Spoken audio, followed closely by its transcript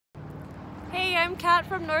I'm Kat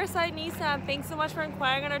from Northside Nissan. Thanks so much for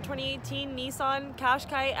inquiring on our 2018 Nissan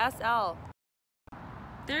Qashqai SL.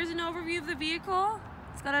 There's an overview of the vehicle.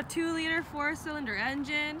 It's got a 2-liter 4-cylinder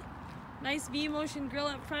engine, nice V-motion grille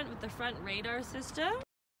up front with the front radar system,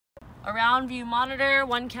 a round view monitor,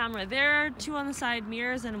 1 camera there, 2 on the side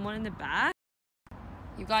mirrors and 1 in the back.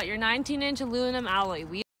 You've got your 19-inch aluminum alloy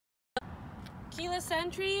wheels, keyless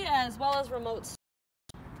entry as well as remote start.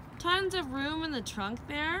 Tons of room in the trunk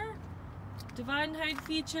there. Divide and hide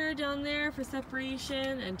feature down there for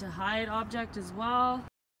separation and to hide object as well.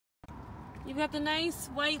 You've got the nice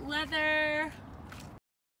white leather.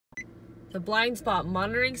 The blind spot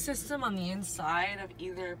monitoring system on the inside of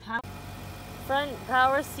either front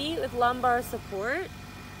power seat with lumbar support.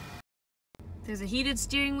 There's a heated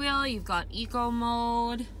steering wheel. You've got eco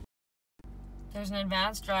mode. There's an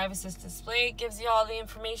advanced drive assist display. It gives you all the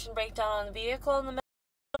information breakdown on the vehicle in the middle.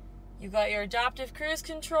 You've got your adaptive cruise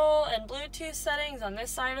control and Bluetooth settings on this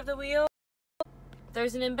side of the wheel.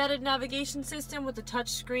 There's an embedded navigation system with a touch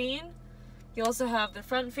screen. You also have the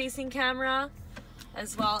front-facing camera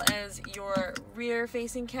as well as your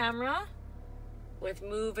rear-facing camera with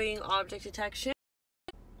moving object detection.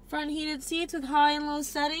 Front heated seats with high and low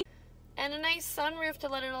settings and a nice sunroof to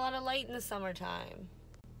let in a lot of light in the summertime.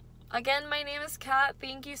 Again, my name is Kat.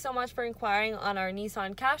 Thank you so much for inquiring on our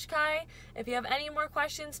Nissan Qashqai. If you have any more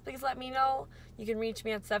questions, please let me know. You can reach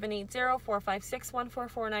me at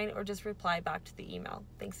 780-456-1449 or just reply back to the email.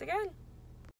 Thanks again.